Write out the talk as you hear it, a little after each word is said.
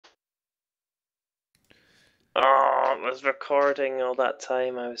Oh, I was recording all that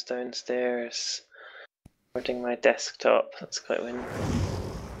time. I was downstairs. Recording my desktop. That's quite a win.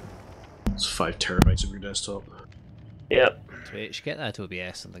 It's 5 terabytes of your desktop. Yep. Wait, you should get that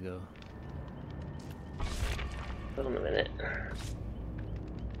OBS on the go. Hold on a minute.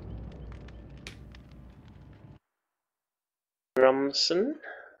 Grumson.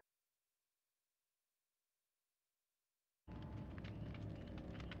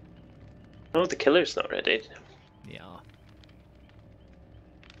 Oh, the killer's not ready. Yeah.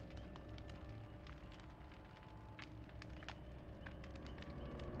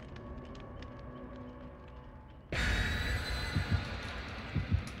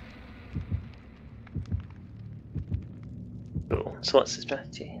 Cool. So what's the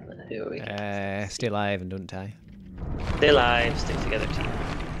strategy? Who are we? Stay alive and don't die. Stay alive, stick together team.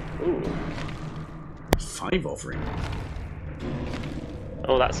 Ooh. 5 offering.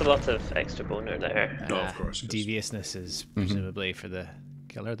 Oh, that's a lot of extra boner there. Oh, of course. Deviousness is presumably for the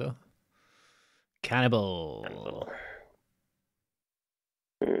killer, though. Cannibal.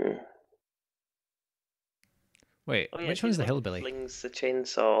 Wait, Oh, yeah, which one's the he's hillbilly? Flings the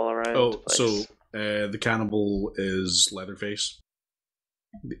chainsaw all around. Oh, the place. so the cannibal is Leatherface,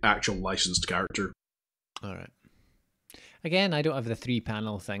 the actual licensed character. All right. Again, I don't have the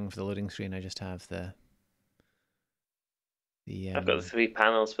 3-panel thing for the loading screen. I just have the. I've got the 3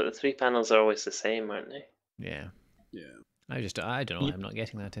 panels, but the 3 panels are always the same, aren't they? Yeah. Yeah. I don't know. I'm not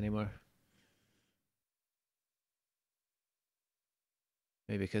getting that anymore.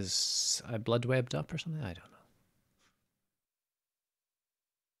 Maybe because I blood webbed up or something. I don't know.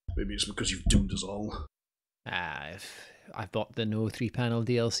 Maybe it's because you've doomed us all. I've bought the no 3-panel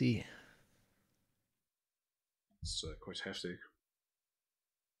DLC. It's quite hefty.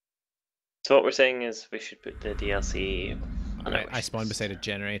 So what we're saying is we should put the DLC on our I spawned beside a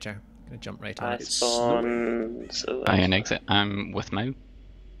generator. Gonna jump right on I it. spawn. So Buy an exit. I'm with Mo.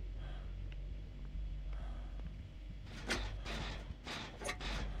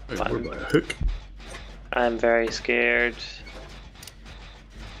 Wait, what about a hook? I'm very scared.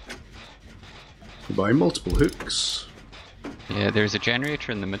 Buy multiple hooks. Yeah, there's a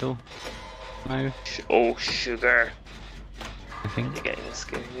generator in the middle. Mo, Oh, sugar. I think. You're getting the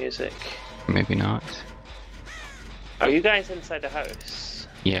scary music. Maybe not. Are you guys inside the house?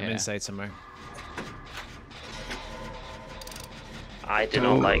 Yeah. I'm inside somewhere. I do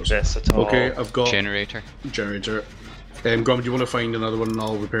not like this at all. Okay, I've got Generator. generator. Grom, do you want to find another one and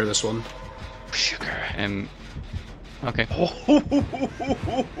I'll repair this one? Sugar. Okay. The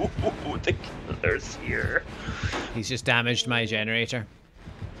killer's here. He's just damaged my generator.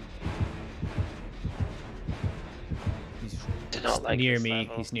 He's Do not like near this me.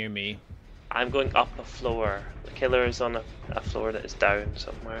 level. He's near me. I'm going up a floor. The killer is on a floor that is down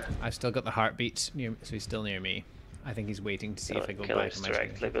somewhere. I've still got the heartbeat near, so he's still near me. I think he's waiting to see if I go back killer's on my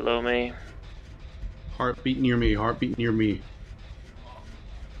directly screen. below me. Heartbeat near me, heartbeat near me.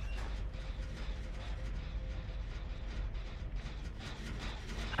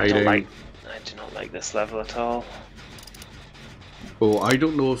 I do Hiding. not like this level at all. Oh, I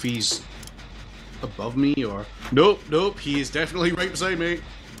don't know if he's above me or... Nope, he is definitely right beside me.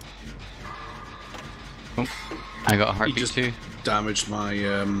 Oh, I got a He heartbeat just too. damaged my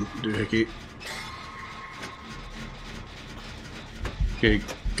doohickey. Okay,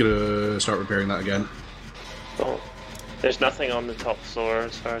 gonna start repairing that again. Oh, there's nothing on the top floor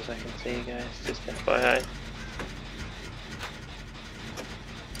as far as I can see, guys. Just FYI.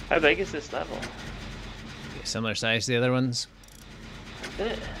 How big is this level? Similar size to the other ones. Is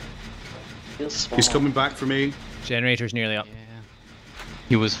it? Feels small. He's coming back for me. Generator's nearly up. Yeah.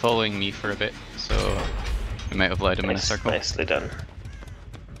 He was following me for a bit, so I might have led him in a circle. Nicely done.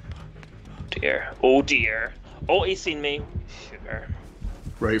 Dear. Oh dear. Oh, he's seen me. Sugar.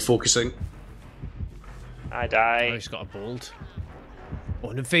 Right, focusing. I Oh, die. he's got a bolt. Oh,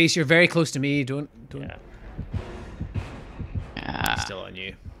 no, face, you're very close to me. Don't. Yeah, Yeah. Still on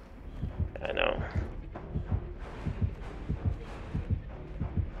you. I know.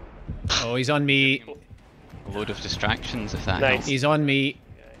 Oh, he's on me. A load of distractions if that Nice. helps. He's on me.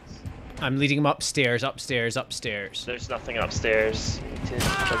 Guys. I'm leading him upstairs, upstairs, upstairs. There's nothing upstairs. You need to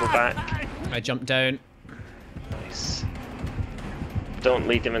double back. I jumped down. Nice. Don't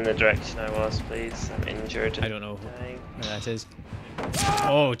lead him in the direction I was, please. I'm injured. I don't know Dying. where that is.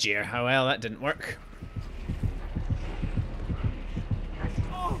 Oh dear, how well that didn't work.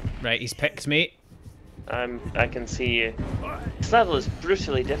 Right, he's picked me. I can see you. This level is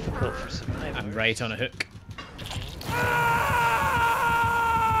brutally difficult for survival. I'm right on a hook.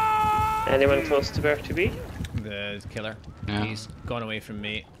 Anyone close to where to be? The killer. Yeah. He's gone away from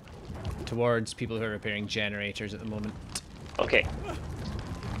me. towards people who are repairing generators at the moment. Okay.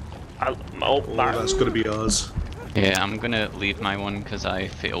 Oh, Oh, that's gonna be us. Yeah, I'm gonna leave my one because I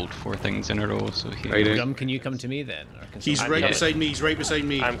failed 4 things in a row, so here. Right, Gum, can you come to me then? Or can He's someone- right coming. beside me, he's right beside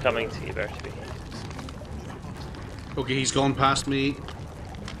me. I'm coming to you, Bertie. Okay, he's gone past me.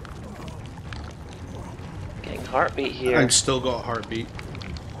 Getting heartbeat here. I've still got a heartbeat.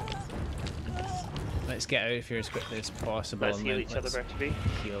 Let's get out of here as quickly as possible. Let's and heal then each other, let's Bertie.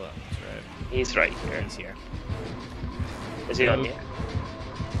 heal up. He's right here. He's here. Is he on you?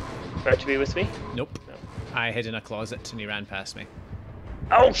 Bertie with me? Nope. No. I hid in a closet and he ran past me.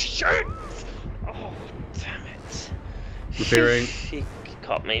 Oh shit! Oh damn it! Repairing. He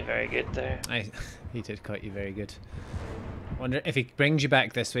caught me very good there. He did cut you very good. Wonder if he brings you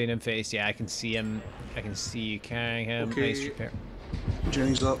back this way in face. Yeah, I can see him. I can see you carrying him. Okay. Nice repair.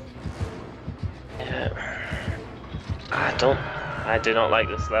 Jenny's up. Yeah. I do not like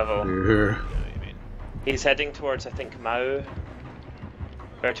this level. Here. You know what I mean? He's heading towards, I think, Mao.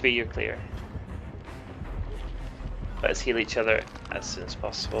 Bertie, you're clear. Let's heal each other as soon as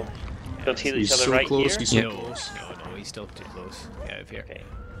possible. Don't heal each He's other so right close, here. he's so No, close. no, he's still too close. Get out of here. Okay.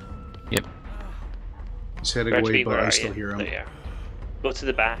 Yep. He's heading Bertie, away, but where I are still you? hear him. There you are. Go to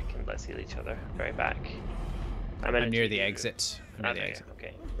the back and let's heal each other. Very back. I'm near the exit. I'm near the There you exit. are.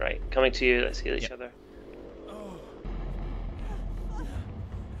 Okay, right. Coming to you. Let's heal each Yep. other.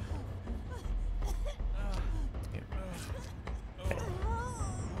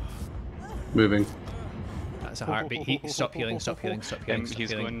 Moving. That's a heartbeat. Stop healing. Stop healing. Stop healing. Stop He's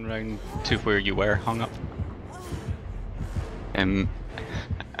healing. going round to where you were hung up.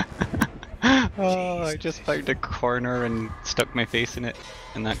 Oh, I just found a corner and stuck my face in it,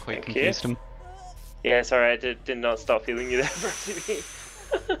 and that quite Thank you. confused him. Yeah, sorry, I did not stop healing you there, Bertie.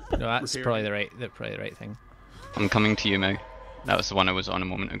 No, that's Repairing. probably the right thing. I'm coming to you now. That was the one I was on a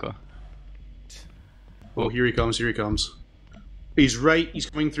moment ago. Oh, here he comes, here he comes. He's right, he's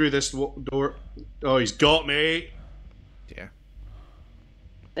coming through this door. Oh, he's got me! Dear.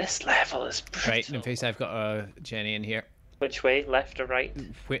 This level is brutal. Right, in face, I've got a Jenny in here. Which way, left or right?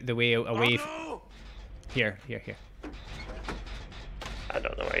 The way away. Oh, Here. I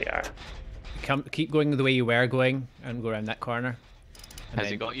don't know where you are. Keep going the way you were going, and go around that corner. And Has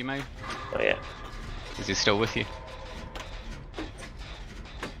he then- got you, Mau? Oh yeah. Is he still with you?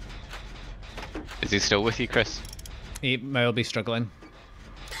 Is he still with you, Chris? He might be struggling.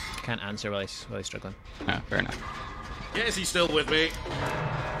 Can't answer while he's struggling. Oh, fair enough. Yes, he's still with me.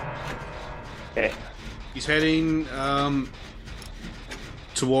 Okay. He's heading,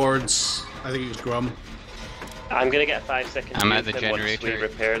 towards, I think it was Grum. I'm gonna get a 5-second. I'm at view the of him once we generator.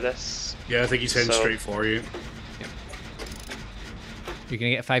 repair this. Yeah, I think he's heading So- straight for you. You're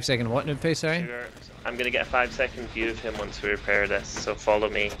gonna get a 5-second what in face, sorry? Sure. I'm gonna get a 5-second view of him once we repair this. So follow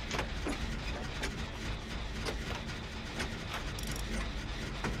me.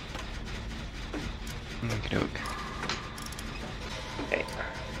 Okey-doke. Okay.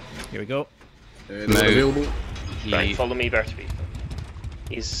 Here we go. Not No. available. Right, follow me, Bertie.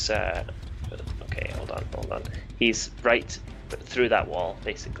 He's okay. Hold on. He's right through that wall,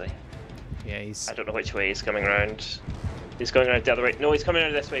 basically. Yeah, he's. I don't know which way he's coming around. He's going around the other way. No, he's coming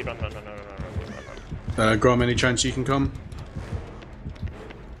around this way. Run. Grum, any chance you can come?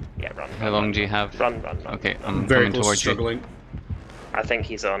 Yeah, run. How long do you have? Run. Okay, I'm Very coming close to towards you. struggling. I think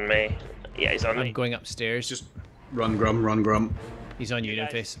he's on me. Yeah, he's on I'm me. going upstairs. Just run, Grum. He's on you, You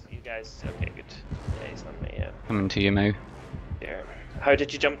face. guys. Okay, good. Yeah, he's on me. Yeah. Coming to you, Mau. Here. How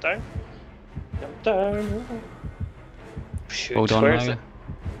did you jump down? Jump down. Shoot. Hold on, Where is Mau. it?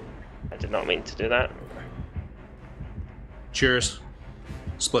 I did not mean to do that. Cheers.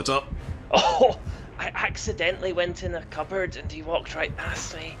 Split up. Oh, I accidentally went in a cupboard and he walked right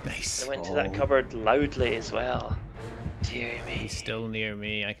past me. Nice. I went to that cupboard loudly as well. Dear me. He's still near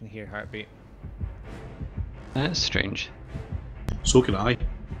me. I can hear heartbeat. That's strange. So can I.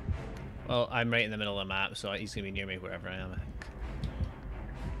 Well, I'm right in the middle of the map, so he's gonna be near me wherever I am, I think.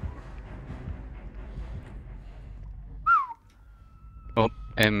 Oh,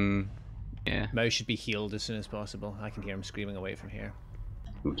 yeah. Mouse should be healed as soon as possible. I can hear him screaming away from here.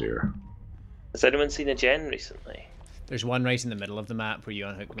 Oh dear. Has anyone seen a gen recently? There's one right in the middle of the map where you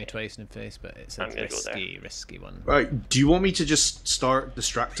unhooked me twice in the face, but it's a I'm gonna go there. risky one. Right, do you want me to just start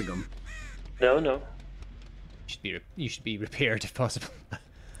distracting him? No. You should be repaired if possible.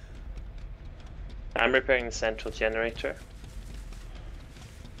 I'm repairing the central generator.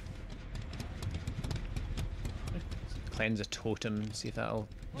 Cleanse a totem, see if that'll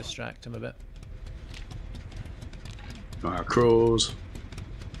distract him a bit. Crows.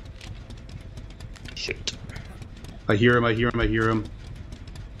 Shoot. I hear him.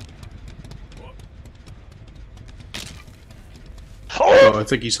 Oh, I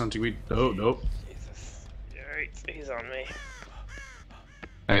think he's hunting me. Oh, no. Jesus. Alright, he's on me.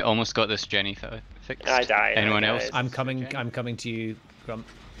 I almost got this Jenny fixed. I died. Anyone else? I'm coming to you, Grump.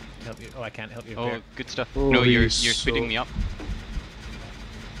 Help you. Oh, I can't help you. Oh, Bear. good stuff. Oh, No, you're he's speeding so- me up.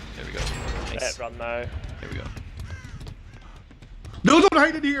 There we go. Nice. Run now. There we go. No, don't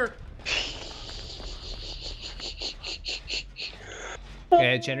hide in here!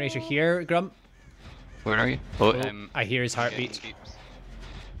 Generator here, Grump. Where are you? Oh, I hear his heartbeat.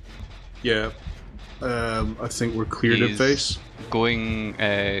 Yeah. I think we're cleared He's of face. going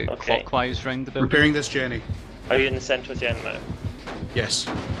clockwise round the building. Repairing this, Jenny. Are you in the central gen now? Yes.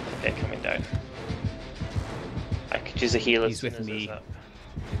 Okay, coming down. I could use a heal as He's soon with as me. it's up.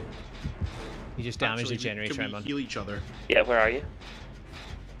 You just damaged Actually, the generator can I'm we on. heal each other? Yeah, where are you?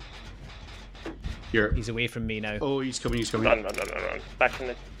 Here. He's away from me now. Oh, he's coming, he's coming. Run. Back in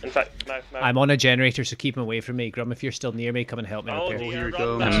the... In fact, no. I'm on a generator, so keep him away from me. Grum, if you're still near me, come and help me Oh repair. dear, here it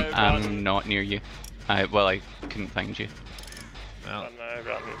run goes. now, I'm run. not near you. I couldn't find you. Well, Run now,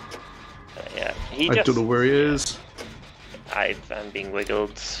 run. Yeah, he I just... don't know where he is. I'm being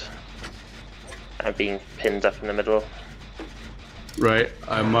wiggled. I'm being pinned up in the middle. Right,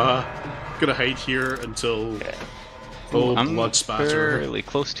 I'm gonna hide here until Okay. I'm blood spatter. fairly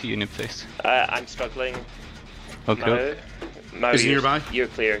close to you, Noobface. I'm struggling. Okay. Mo, Is he nearby? You're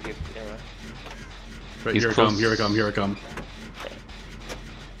clear. You're clear. Right, He's here I close. come, here I come, here I come.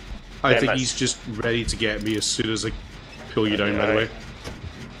 I Yeah, think that's- he's just ready to get me as soon as I pull you down, by the way.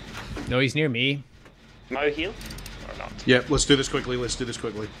 no, he's near me. Mo heal? Or not? Yeah, let's do this quickly, let's do this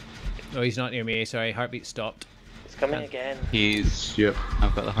quickly. No, he's not near me. Sorry, heartbeat stopped. It's coming again. He's. Yep.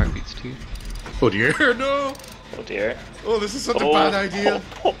 I've got the heartbeats too. Oh dear, no! Oh dear. Oh, this is such a Oh. bad idea.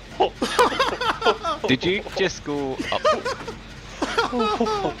 Did you just go up?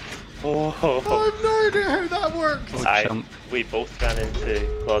 Oh. I have no idea how that worked. Jump. We both ran into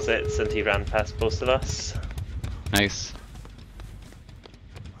closets and he ran past both of us. Nice.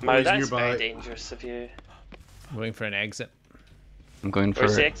 Mo, he's that's nearby. very dangerous of you. I'm going for an exit. I'm going for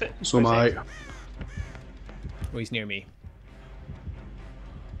Where's the it. exit? So am Where's the I. exit? Oh, he's near me.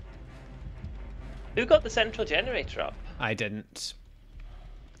 Who got the central generator up? I didn't.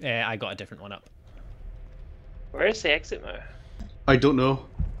 I got a different one up. Where's the exit, Mo? I don't know.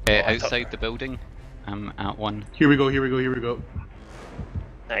 Outside the building. I'm at one. Here we go, here we go, here we go.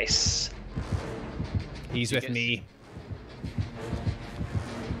 Nice. He's with guess- me.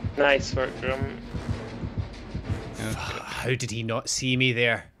 Nice work, Grum. How did he not see me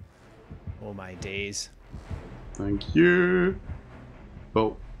there? Oh my days. Thank you.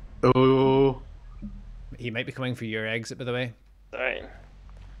 Oh. Oh. He might be coming for your exit, by the way. Alright.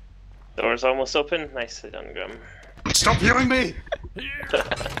 Door's almost open. Nicely done, Grum. Stop healing me!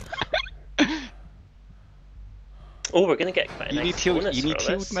 Oh, we're gonna get quite a You nice need healed. bonus You need for all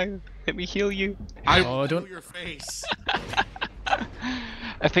healed this. now. Let me heal you. I Oh, don't- know your face.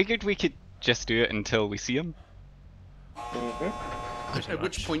 I figured we could just do it until we see him. At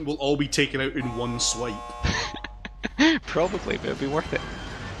which point we'll all be taken out in one swipe. Probably, but it'd be worth it.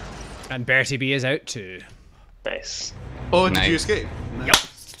 And Bertie B is out too. Nice. Oh, did Nice. you escape?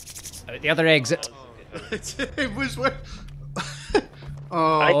 Out the other exit. It was where.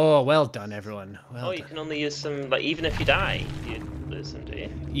 Oh, well done, everyone. Well Oh, you done. can only use some, like, even if you die, you lose them, do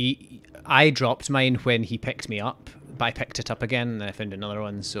you? I dropped mine when he picked me up, but I picked it up again and I found another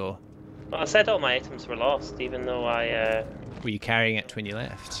one, so... Well, I said all my items were lost, even though I, Were you carrying it when you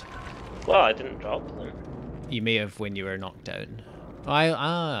left? well, I didn't drop them. You may have when you were knocked down.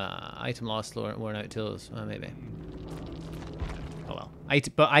 Item lost, worn out tools. Maybe. Oh well.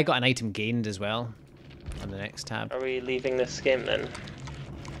 But I got an item gained as well on the next tab. Are we leaving this game then?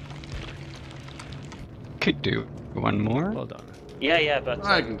 Could do one more. Well done. Yeah, but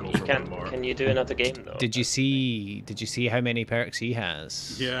I can go you for can't. one more. Can you do another game though? Did you see how many perks he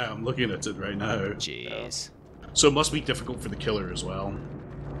has? Yeah, I'm looking at it right now. Jeez. So it must be difficult for the killer as well.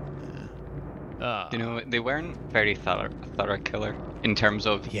 Ah. You know, they weren't very thorough killer in terms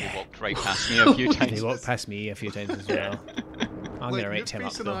of Yeah. he walked right past me a few times. They walked past me a few times as well. I'm gonna write him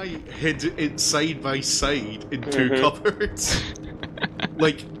up Nutface and though. I hid it side by side in two cupboards.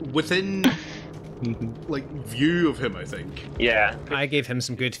 Like, within, like, view of him, I think. Yeah. I gave him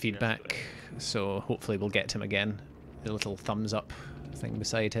some good feedback, so hopefully we'll get him again. The little thumbs up thing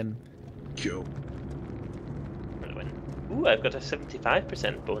beside him. Cool. Ooh, I've got a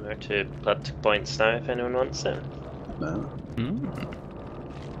 75% boner to blood points now. If anyone wants it. No.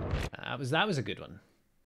 That was a good one.